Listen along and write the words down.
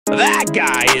That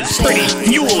guy is pretty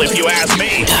fuel if you ask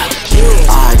me.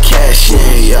 I cash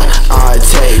in, yeah, I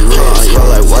take risks, yeah,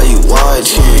 like why you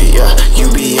watching, yeah, you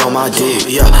be on my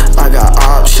dick, yeah, I got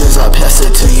options, I pass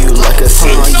it to you like a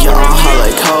six, yeah, I'm high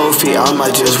like Kofi, I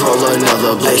might just roll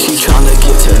another blade. She tryna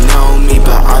get to know me,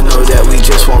 but I know that we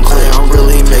just won't play. I'm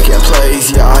really making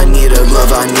plays, yeah, I need a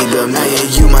glove, I need the man,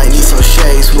 you might need some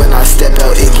shades, when I step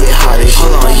out it get hot as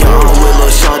shit. Hold on, yeah, I'm with Lil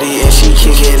Shawty and she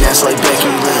kicking ass like Becky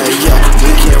Lynn, yeah,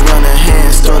 we can run a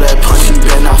hands, throw that punch, you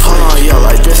better not fall on, yeah,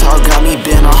 like this how got me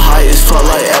been on high as fuck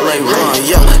like LA run,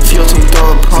 yeah, feel to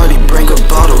throw a party, bring a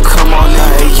bottle, come on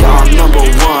now, yeah, I'm number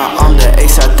one, I'm the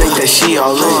ace, I think that she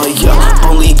all in, yeah,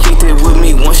 only kicked it with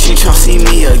me once she try see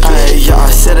me again, yeah, I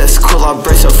said it's cool, I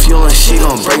brace her fuel and she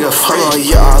gon' break a friend,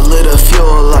 yeah, I lit a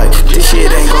fuel like, this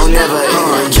shit ain't gon' never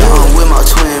end, yeah, I'm with my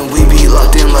twin, we be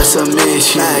locked in like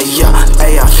submission, yeah,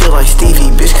 ayy, I feel like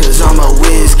Stevie, bitch, cause I'm a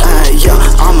riskk, yeah,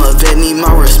 I'm a vet, need my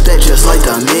respect just like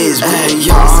the Miz,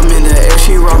 yeah, I'm in the air,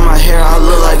 she rock my hair, I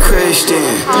look like Christian,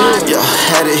 yeah,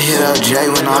 had to hit up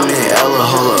Jay when I'm in Ella,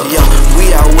 hold up, yeah,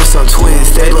 we out with some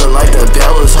twins, they look like the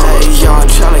Bellas, hold up, yeah, I'm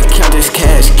tryna count this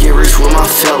cash, get rich with my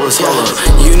fellas, hold up,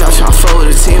 you not tryna follow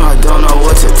the team, I don't know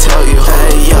what to tell you,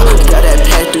 yeah, got that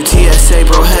pack through TSA,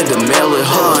 bro, had to mail it,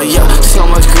 yeah, so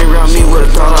much green around me,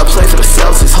 would've thought I'd play for the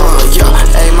Celtics, yeah,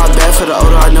 ayy, my bad for the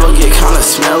odor, I know it get kinda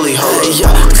smelly,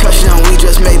 yeah, touchdown, we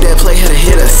just made that play, had to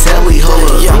hit a celly,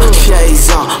 yeah, shades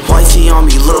on, white tee on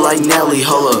me, look like Nelly,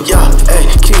 hold up, yeah, ayy,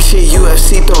 kick shit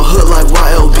UFC, throw hood like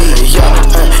YLB, yeah,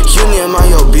 ayy, you need my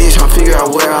yo bitch, I'm figure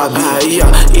out where I be,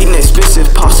 yeah, eating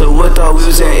expensive pasta, what thought we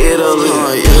was in Italy,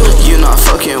 yeah, you not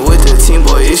fucking with the team,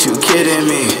 boy, is you kidding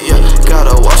me, yeah,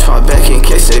 gotta watch my back in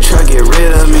case they try get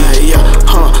rid of me, yeah,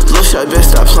 Lil' Shot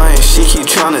best stop playing, she keep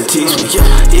tryna tease me,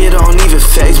 yeah, it don't even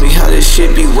faze me, how this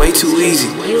shit be way too easy.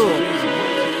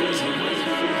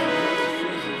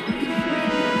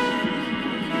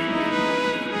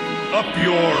 Up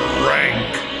your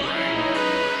rank.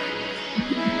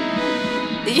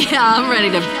 Yeah, I'm ready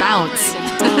to bounce.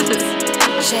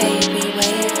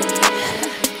 Jaybewavy.